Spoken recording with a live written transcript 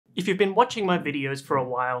If you've been watching my videos for a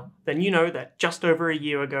while, then you know that just over a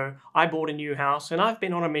year ago, I bought a new house and I've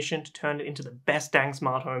been on a mission to turn it into the best dang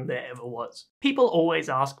smart home there ever was. People always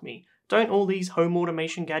ask me, don't all these home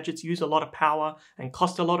automation gadgets use a lot of power and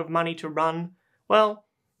cost a lot of money to run? Well,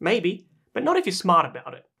 maybe, but not if you're smart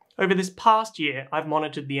about it. Over this past year, I've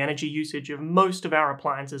monitored the energy usage of most of our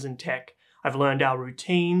appliances and tech. I've learned our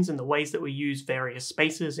routines and the ways that we use various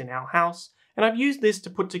spaces in our house, and I've used this to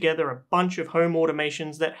put together a bunch of home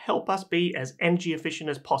automations that help us be as energy efficient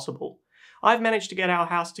as possible. I've managed to get our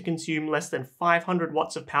house to consume less than 500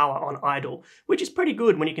 watts of power on idle, which is pretty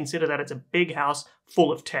good when you consider that it's a big house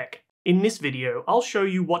full of tech. In this video, I'll show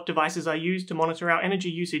you what devices I use to monitor our energy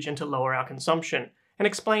usage and to lower our consumption, and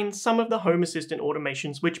explain some of the Home Assistant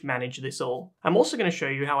automations which manage this all. I'm also going to show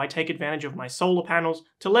you how I take advantage of my solar panels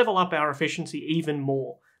to level up our efficiency even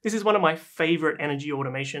more. This is one of my favourite energy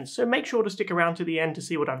automations, so make sure to stick around to the end to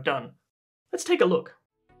see what I've done. Let's take a look.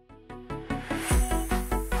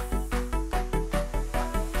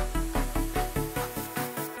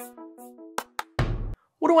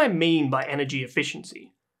 What do I mean by energy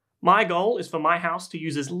efficiency? My goal is for my house to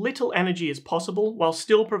use as little energy as possible while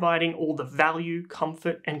still providing all the value,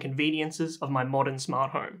 comfort, and conveniences of my modern smart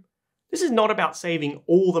home. This is not about saving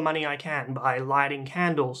all the money I can by lighting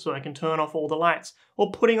candles so I can turn off all the lights,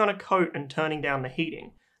 or putting on a coat and turning down the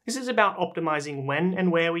heating. This is about optimizing when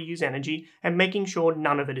and where we use energy and making sure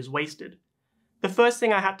none of it is wasted. The first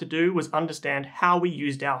thing I had to do was understand how we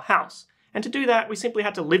used our house, and to do that we simply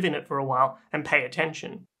had to live in it for a while and pay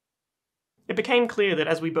attention. It became clear that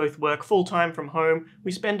as we both work full-time from home,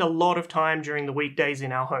 we spend a lot of time during the weekdays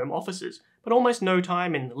in our home offices, but almost no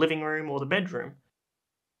time in the living room or the bedroom.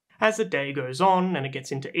 As the day goes on and it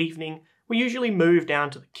gets into evening, we usually move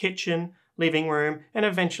down to the kitchen, living room, and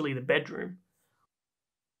eventually the bedroom.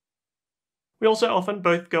 We also often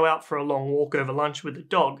both go out for a long walk over lunch with the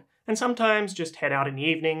dog, and sometimes just head out in the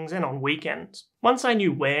evenings and on weekends. Once I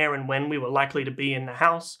knew where and when we were likely to be in the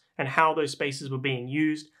house, and how those spaces were being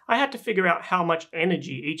used, I had to figure out how much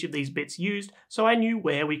energy each of these bits used so I knew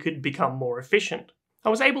where we could become more efficient. I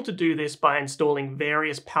was able to do this by installing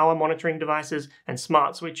various power monitoring devices and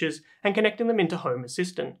smart switches and connecting them into Home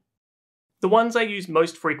Assistant. The ones I use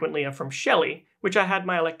most frequently are from Shelly, which I had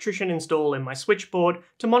my electrician install in my switchboard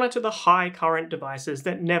to monitor the high current devices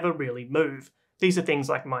that never really move. These are things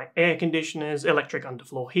like my air conditioners, electric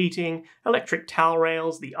underfloor heating, electric towel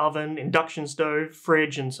rails, the oven, induction stove,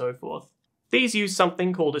 fridge, and so forth. These use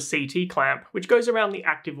something called a CT clamp, which goes around the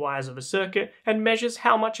active wires of a circuit and measures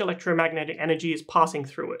how much electromagnetic energy is passing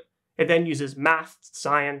through it. It then uses math,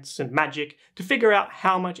 science, and magic to figure out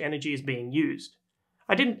how much energy is being used.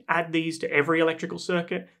 I didn't add these to every electrical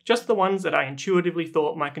circuit, just the ones that I intuitively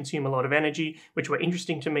thought might consume a lot of energy, which were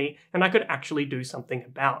interesting to me and I could actually do something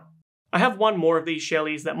about. I have one more of these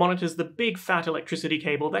Shellys that monitors the big fat electricity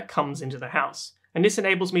cable that comes into the house, and this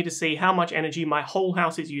enables me to see how much energy my whole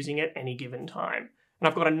house is using at any given time. And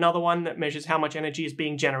I've got another one that measures how much energy is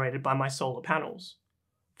being generated by my solar panels.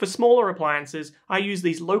 For smaller appliances, I use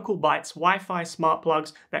these Local Bytes Wi-Fi smart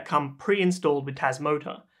plugs that come pre-installed with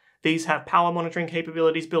Tasmota. These have power monitoring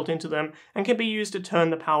capabilities built into them and can be used to turn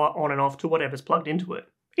the power on and off to whatever's plugged into it.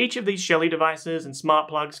 Each of these Shelly devices and smart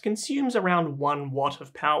plugs consumes around 1 watt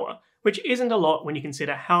of power, which isn't a lot when you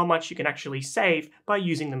consider how much you can actually save by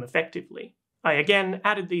using them effectively. I again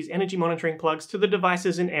added these energy monitoring plugs to the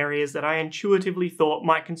devices in areas that I intuitively thought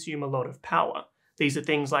might consume a lot of power. These are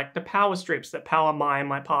things like the power strips that power my and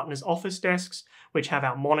my partner's office desks, which have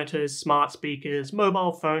our monitors, smart speakers,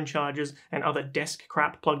 mobile phone chargers, and other desk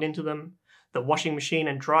crap plugged into them. The washing machine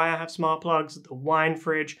and dryer have smart plugs, the wine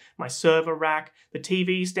fridge, my server rack, the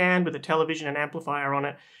TV stand with a television and amplifier on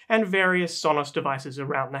it, and various Sonos devices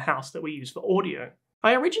around the house that we use for audio.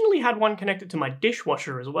 I originally had one connected to my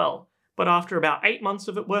dishwasher as well, but after about 8 months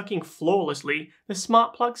of it working flawlessly, the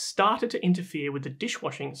smart plug started to interfere with the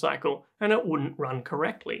dishwashing cycle and it wouldn't run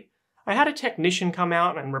correctly. I had a technician come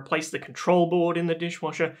out and replace the control board in the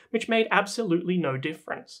dishwasher, which made absolutely no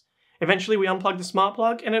difference. Eventually we unplugged the smart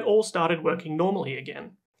plug and it all started working normally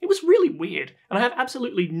again. It was really weird, and I have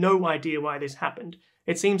absolutely no idea why this happened.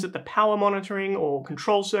 It seems that the power monitoring or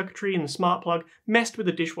control circuitry in the smart plug messed with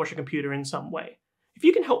the dishwasher computer in some way. If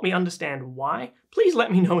you can help me understand why, please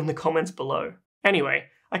let me know in the comments below. Anyway,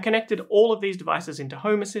 I connected all of these devices into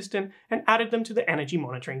Home Assistant and added them to the energy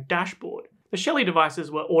monitoring dashboard. The Shelly devices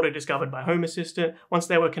were auto-discovered by Home Assistant once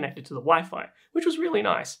they were connected to the Wi-Fi, which was really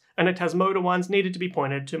nice, and the Tasmota ones needed to be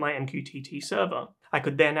pointed to my MQTT server. I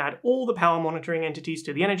could then add all the power monitoring entities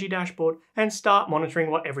to the energy dashboard and start monitoring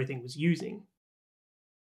what everything was using.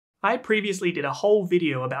 I previously did a whole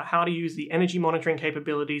video about how to use the energy monitoring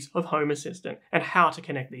capabilities of Home Assistant and how to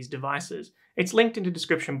connect these devices. It's linked in the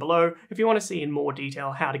description below if you want to see in more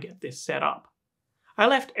detail how to get this set up. I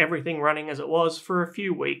left everything running as it was for a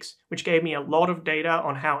few weeks, which gave me a lot of data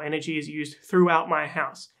on how energy is used throughout my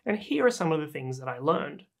house, and here are some of the things that I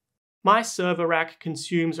learned. My server rack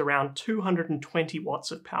consumes around 220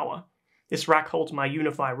 watts of power. This rack holds my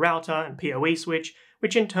UniFi router and PoE switch,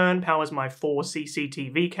 which in turn powers my 4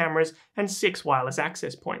 CCTV cameras and 6 wireless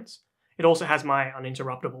access points. It also has my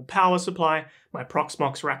uninterruptible power supply, my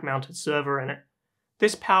Proxmox rack-mounted server in it.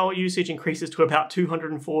 This power usage increases to about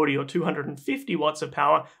 240 or 250 watts of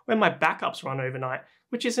power when my backups run overnight,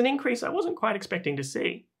 which is an increase I wasn't quite expecting to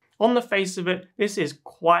see. On the face of it, this is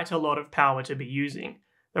quite a lot of power to be using.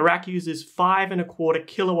 The rack uses 5.25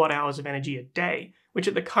 kilowatt hours of energy a day, which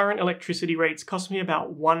at the current electricity rates costs me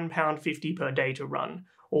about £1.50 per day to run,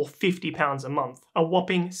 or £50 a month, a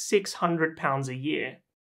whopping £600 a year.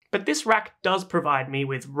 But this rack does provide me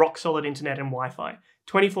with rock-solid internet and Wi-Fi,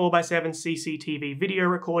 24/7 CCTV video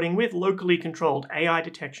recording with locally controlled AI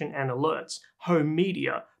detection and alerts, home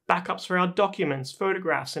media, backups for our documents,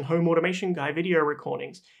 photographs, and home automation guy video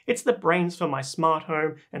recordings. It's the brains for my smart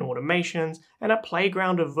home and automations, and a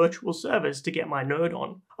playground of virtual servers to get my nerd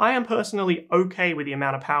on. I am personally okay with the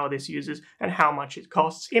amount of power this uses and how much it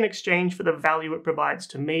costs in exchange for the value it provides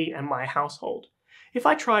to me and my household. If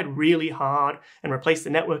I tried really hard and replaced the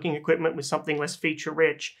networking equipment with something less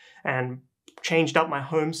feature-rich and changed up my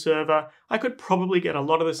home server, I could probably get a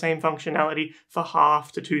lot of the same functionality for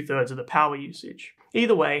half to 2/3 of the power usage.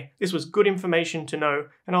 Either way, this was good information to know,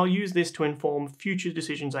 and I'll use this to inform future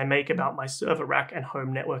decisions I make about my server rack and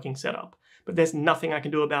home networking setup. But there's nothing I can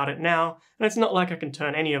do about it now, and it's not like I can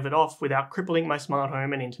turn any of it off without crippling my smart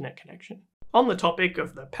home and internet connection. On the topic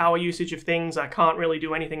of the power usage of things I can't really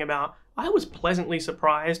do anything about, I was pleasantly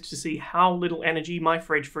surprised to see how little energy my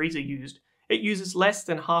fridge freezer used. It uses less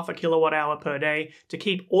than half a kilowatt hour per day to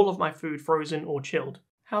keep all of my food frozen or chilled.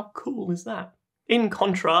 How cool is that? In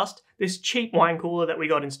contrast, this cheap wine cooler that we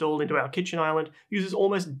got installed into our kitchen island uses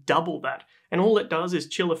almost double that, and all it does is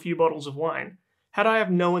chill a few bottles of wine. Had I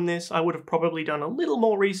have known this, I would have probably done a little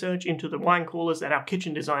more research into the wine coolers that our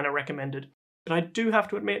kitchen designer recommended, but I do have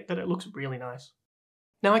to admit that it looks really nice.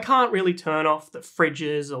 Now, I can't really turn off the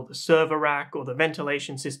fridges or the server rack or the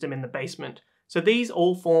ventilation system in the basement, so these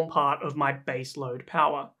all form part of my base load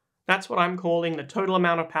power. That's what I'm calling the total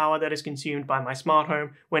amount of power that is consumed by my smart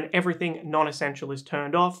home when everything non-essential is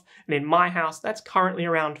turned off, and in my house that's currently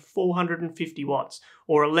around 450 watts,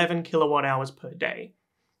 or 11 kilowatt hours per day.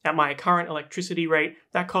 At my current electricity rate,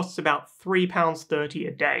 that costs about £3.30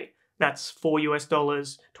 a day. That's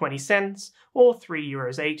 $4.20, or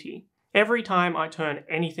 €3.80. Every time I turn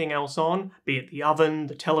anything else on, be it the oven,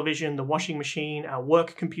 the television, the washing machine, our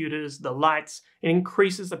work computers, the lights, it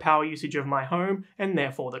increases the power usage of my home and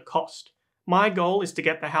therefore the cost. My goal is to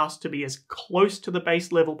get the house to be as close to the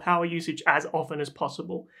base level power usage as often as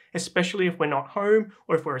possible, especially if we're not home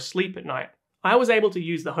or if we're asleep at night. I was able to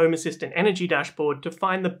use the Home Assistant energy dashboard to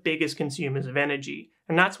find the biggest consumers of energy,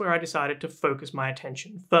 and that's where I decided to focus my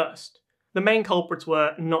attention first. The main culprits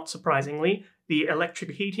were, not surprisingly, the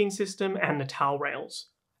electric heating system and the towel rails.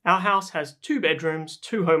 Our house has 2 bedrooms,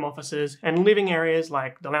 2 home offices, and living areas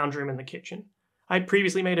like the lounge room and the kitchen. I'd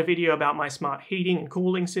previously made a video about my smart heating and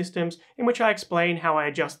cooling systems in which I explain how I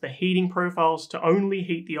adjust the heating profiles to only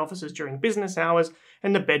heat the offices during business hours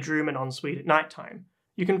and the bedroom and ensuite at nighttime.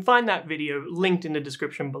 You can find that video linked in the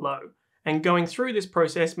description below. And going through this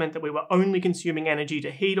process meant that we were only consuming energy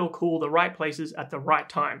to heat or cool the right places at the right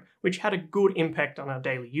time, which had a good impact on our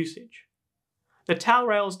daily usage. The towel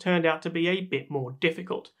rails turned out to be a bit more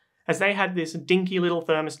difficult, as they had this dinky little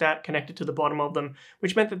thermostat connected to the bottom of them,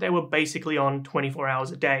 which meant that they were basically on 24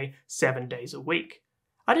 hours a day, 7 days a week.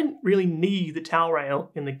 I didn't really need the towel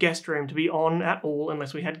rail in the guest room to be on at all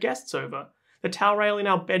unless we had guests over. The towel rail in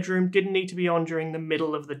our bedroom didn't need to be on during the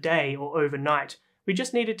middle of the day or overnight. We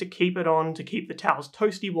just needed to keep it on to keep the towels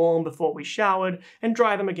toasty warm before we showered and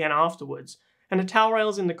dry them again afterwards. And the towel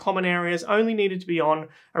rails in the common areas only needed to be on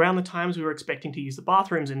around the times we were expecting to use the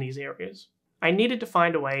bathrooms in these areas. I needed to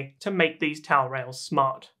find a way to make these towel rails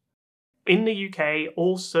smart. In the UK,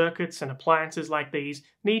 all circuits and appliances like these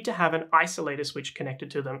need to have an isolator switch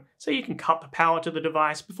connected to them so you can cut the power to the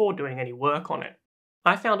device before doing any work on it.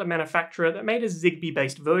 I found a manufacturer that made a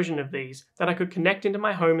Zigbee-based version of these that I could connect into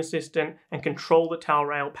my Home Assistant and control the towel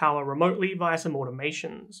rail power remotely via some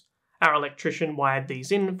automations. Our electrician wired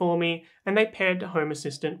these in for me, and they paired to Home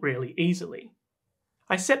Assistant really easily.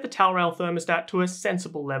 I set the Talrail thermostat to a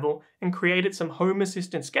sensible level and created some Home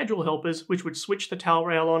Assistant schedule helpers which would switch the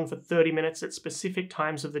Talrail on for 30 minutes at specific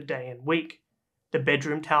times of the day and week. The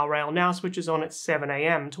bedroom Talrail now switches on at 7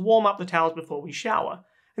 AM to warm up the towels before we shower,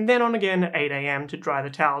 and then on again at 8 AM to dry the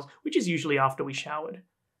towels, which is usually after we showered.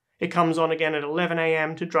 It comes on again at 11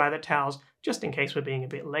 AM to dry the towels, just in case we're being a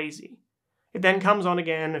bit lazy. It then comes on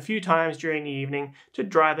again a few times during the evening to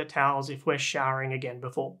dry the towels if we're showering again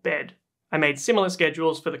before bed. I made similar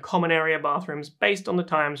schedules for the common area bathrooms based on the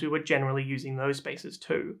times we were generally using those spaces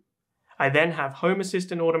too. I then have Home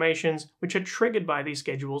Assistant automations which are triggered by these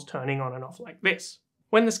schedules turning on and off like this.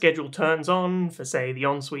 When the schedule turns on, for say the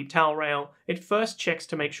ensuite Talrail, it first checks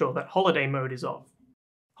to make sure that holiday mode is off.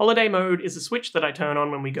 Holiday mode is a switch that I turn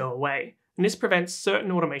on when we go away, and this prevents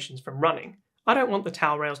certain automations from running. I don't want the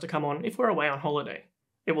Talrails to come on if we're away on holiday.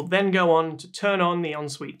 It will then go on to turn on the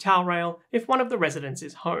ensuite Talrail if one of the residents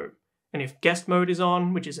is home. And if guest mode is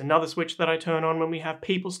on, which is another switch that I turn on when we have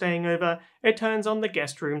people staying over, it turns on the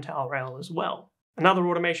guest room Talrail as well. Another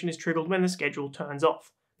automation is triggered when the schedule turns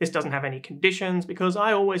off. This doesn't have any conditions because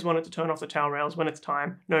I always want it to turn off the Talrails when it's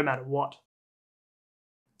time, no matter what.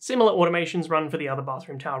 Similar automations run for the other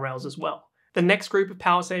bathroom Talrails as well. The next group of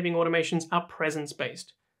power-saving automations are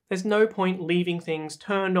presence-based. There's no point leaving things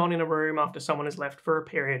turned on in a room after someone has left for a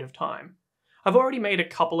period of time. I've already made a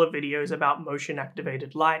couple of videos about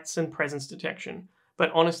motion-activated lights and presence detection,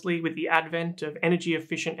 but honestly, with the advent of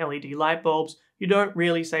energy-efficient LED light bulbs, you don't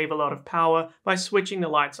really save a lot of power by switching the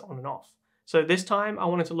lights on and off. So this time, I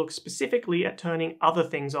wanted to look specifically at turning other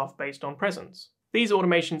things off based on presence. These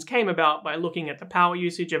automations came about by looking at the power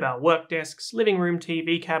usage of our work desks, living room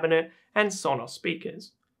TV cabinet, and Sonos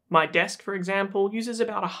speakers. My desk, for example, uses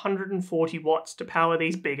about 140 watts to power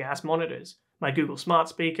these big-ass monitors, my Google Smart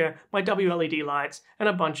Speaker, my WLED lights, and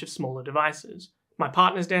a bunch of smaller devices. My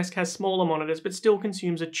partner's desk has smaller monitors but still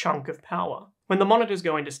consumes a chunk of power. When the monitors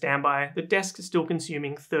go into standby, the desk is still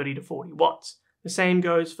consuming 30 to 40 watts. The same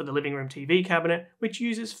goes for the living room TV cabinet, which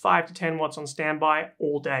uses 5 to 10 watts on standby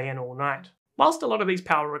all day and all night. Whilst a lot of these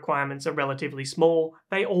power requirements are relatively small,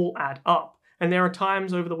 they all add up, and there are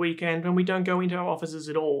times over the weekend when we don't go into our offices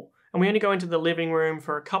at all, and we only go into the living room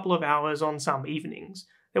for a couple of hours on some evenings.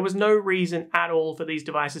 There was no reason at all for these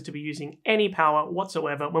devices to be using any power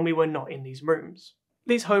whatsoever when we were not in these rooms.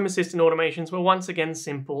 These Home Assistant automations were once again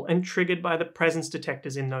simple and triggered by the presence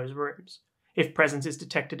detectors in those rooms. If presence is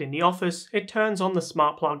detected in the office, it turns on the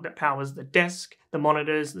smart plug that powers the desk, the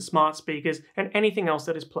monitors, the smart speakers, and anything else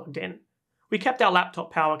that is plugged in. We kept our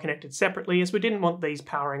laptop power connected separately as we didn't want these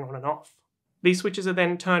powering on and off. These switches are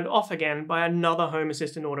then turned off again by another Home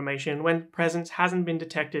Assistant automation when presence hasn't been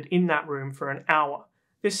detected in that room for an hour.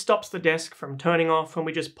 This stops the desk from turning off when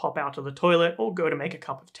we just pop out to the toilet or go to make a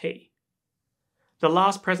cup of tea. The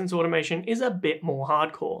last presence automation is a bit more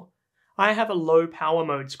hardcore. I have a low power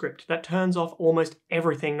mode script that turns off almost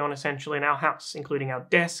everything non-essential in our house, including our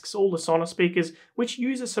desks, all the Sonos speakers, which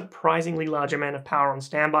use a surprisingly large amount of power on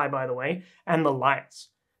standby by the way, and the lights.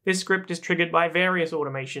 This script is triggered by various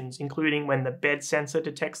automations, including when the bed sensor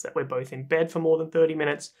detects that we're both in bed for more than 30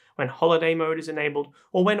 minutes, when holiday mode is enabled,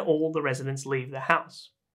 or when all the residents leave the house.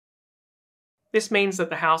 This means that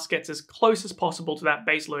the house gets as close as possible to that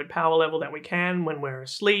baseload power level that we can when we're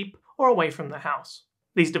asleep or away from the house.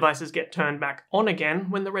 These devices get turned back on again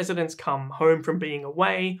when the residents come home from being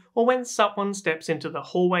away or when someone steps into the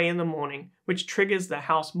hallway in the morning, which triggers the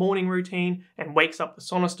house morning routine and wakes up the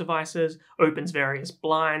Sonos devices, opens various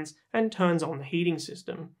blinds, and turns on the heating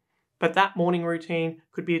system. But that morning routine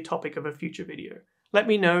could be a topic of a future video. Let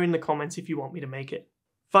me know in the comments if you want me to make it.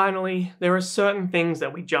 Finally, there are certain things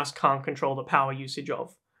that we just can't control the power usage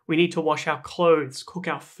of. We need to wash our clothes, cook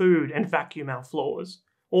our food, and vacuum our floors.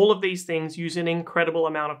 All of these things use an incredible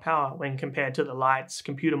amount of power when compared to the lights,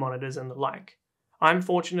 computer monitors, and the like. I'm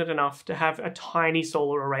fortunate enough to have a tiny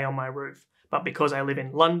solar array on my roof, but because I live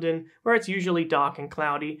in London, where it's usually dark and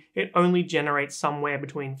cloudy, it only generates somewhere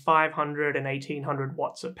between 500 and 1800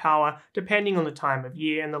 watts of power, depending on the time of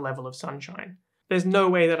year and the level of sunshine. There's no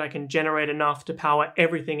way that I can generate enough to power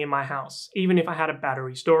everything in my house, even if I had a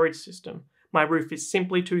battery storage system. My roof is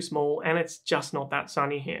simply too small, and it's just not that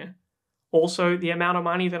sunny here. Also, the amount of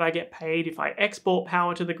money that I get paid if I export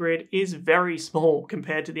power to the grid is very small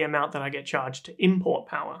compared to the amount that I get charged to import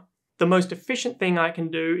power. The most efficient thing I can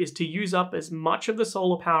do is to use up as much of the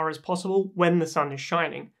solar power as possible when the sun is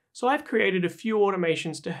shining, so I've created a few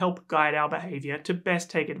automations to help guide our behavior to best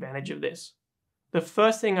take advantage of this. The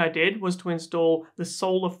first thing I did was to install the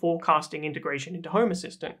solar forecasting integration into Home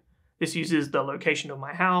Assistant. This uses the location of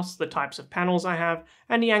my house, the types of panels I have,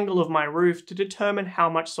 and the angle of my roof to determine how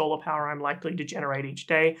much solar power I'm likely to generate each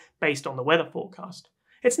day based on the weather forecast.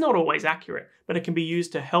 It's not always accurate, but it can be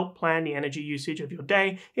used to help plan the energy usage of your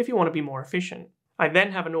day if you want to be more efficient. I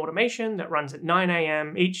then have an automation that runs at 9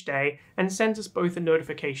 AM each day and sends us both a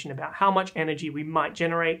notification about how much energy we might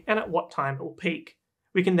generate and at what time it will peak.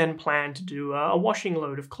 We can then plan to do a washing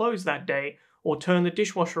load of clothes that day, or turn the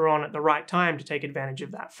dishwasher on at the right time to take advantage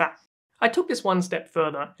of that fact. I took this one step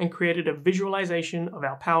further and created a visualization of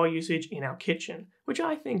our power usage in our kitchen, which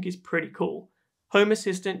I think is pretty cool. Home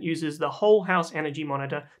Assistant uses the whole house energy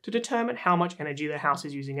monitor to determine how much energy the house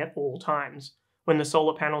is using at all times. When the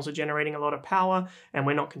solar panels are generating a lot of power and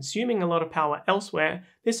we're not consuming a lot of power elsewhere,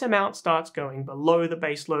 this amount starts going below the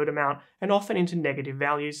base load amount and often into negative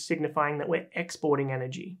values, signifying that we're exporting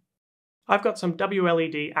energy. I've got some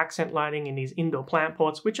WLED accent lighting in these indoor plant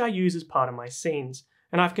pots, which I use as part of my scenes,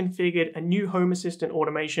 and I've configured a new Home Assistant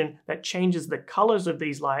automation that changes the colors of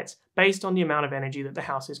these lights based on the amount of energy that the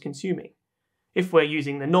house is consuming. If we're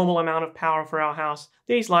using the normal amount of power for our house,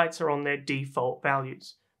 these lights are on their default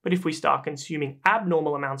values. But if we start consuming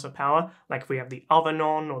abnormal amounts of power, like if we have the oven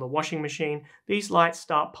on or the washing machine, these lights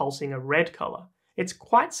start pulsing a red color. It's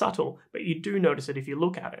quite subtle, but you do notice it if you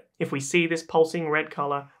look at it. If we see this pulsing red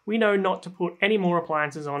color, we know not to put any more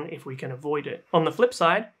appliances on if we can avoid it. On the flip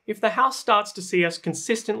side, if the house starts to see us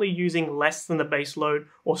consistently using less than the base load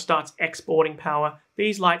or starts exporting power,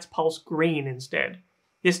 these lights pulse green instead.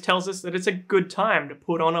 This tells us that it's a good time to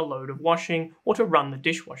put on a load of washing or to run the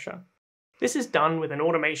dishwasher. This is done with an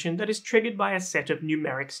automation that is triggered by a set of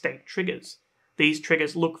numeric state triggers. These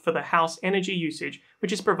triggers look for the house energy usage,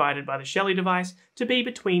 which is provided by the Shelly device, to be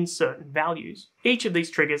between certain values. Each of these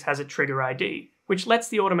triggers has a trigger ID, which lets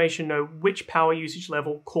the automation know which power usage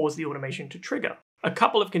level caused the automation to trigger. A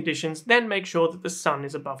couple of conditions then make sure that the sun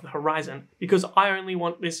is above the horizon, because I only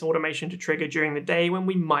want this automation to trigger during the day when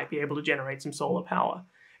we might be able to generate some solar power.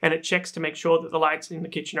 And it checks to make sure that the lights in the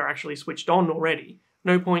kitchen are actually switched on already.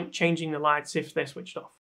 No point changing the lights if they're switched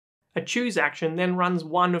off. A choose action then runs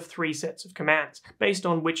one of 3 sets of commands based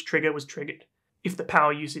on which trigger was triggered. If the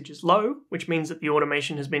power usage is low, which means that the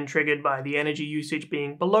automation has been triggered by the energy usage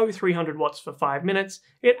being below 300 watts for 5 minutes,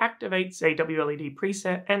 it activates a WLED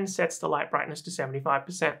preset and sets the light brightness to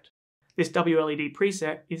 75%. This WLED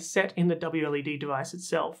preset is set in the WLED device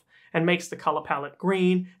itself, and makes the color palette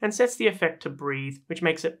green and sets the effect to breathe, which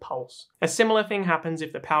makes it pulse. A similar thing happens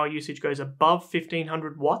if the power usage goes above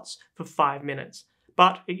 1500 watts for 5 minutes,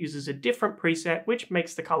 but it uses a different preset which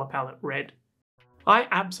makes the color palette red. I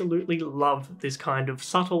absolutely love this kind of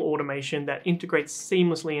subtle automation that integrates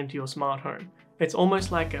seamlessly into your smart home. It's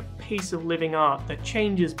almost like a piece of living art that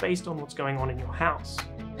changes based on what's going on in your house.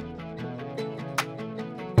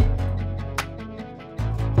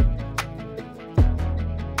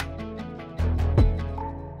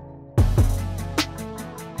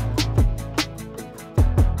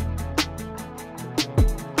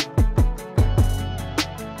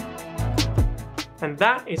 And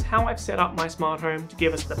that is how I've set up my smart home to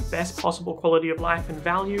give us the best possible quality of life and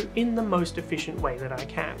value in the most efficient way that I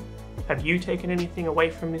can. Have you taken anything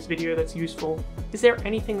away from this video that's useful? Is there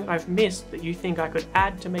anything that I've missed that you think I could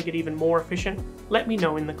add to make it even more efficient? Let me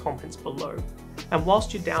know in the comments below. And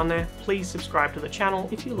whilst you're down there, please subscribe to the channel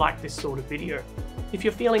if you like this sort of video. If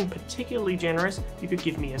you're feeling particularly generous, you could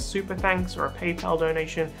give me a super thanks or a PayPal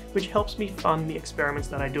donation, which helps me fund the experiments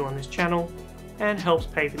that I do on this channel, and helps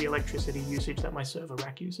pay for the electricity usage that my server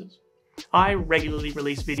rack uses. I regularly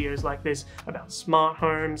release videos like this about smart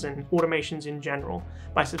homes and automations in general.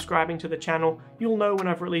 By subscribing to the channel, you'll know when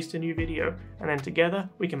I've released a new video, and then together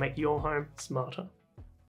we can make your home smarter.